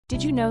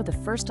Did you know the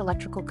first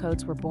electrical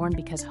codes were born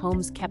because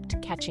homes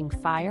kept catching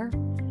fire,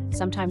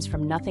 sometimes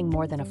from nothing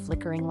more than a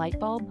flickering light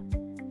bulb?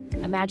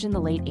 Imagine the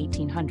late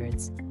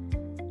 1800s.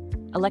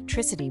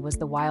 Electricity was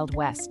the Wild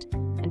West,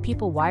 and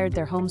people wired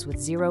their homes with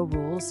zero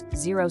rules,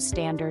 zero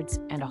standards,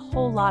 and a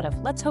whole lot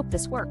of "let's hope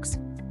this works."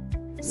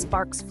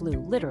 Sparks flew,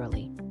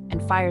 literally,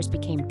 and fires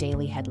became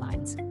daily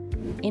headlines.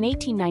 In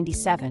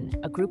 1897,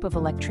 a group of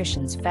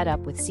electricians fed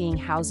up with seeing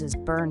houses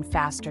burn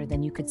faster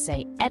than you could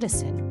say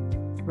Edison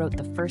wrote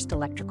the first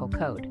electrical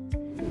code.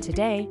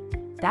 Today,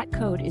 that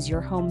code is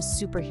your home's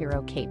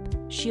superhero cape,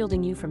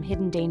 shielding you from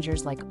hidden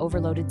dangers like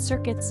overloaded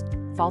circuits,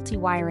 faulty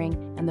wiring,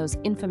 and those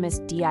infamous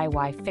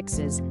DIY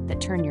fixes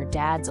that turn your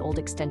dad's old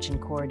extension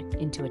cord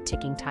into a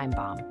ticking time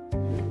bomb.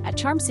 At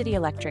Charm City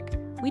Electric,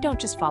 we don't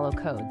just follow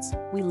codes,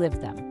 we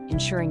live them,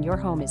 ensuring your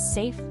home is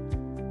safe,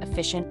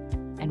 efficient,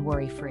 and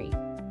worry-free.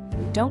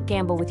 Don't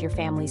gamble with your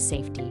family's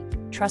safety.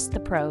 Trust the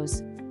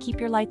pros, keep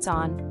your lights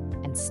on,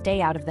 and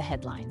stay out of the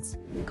headlines.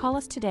 Call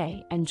us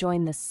today and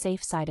join the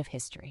safe side of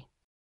history.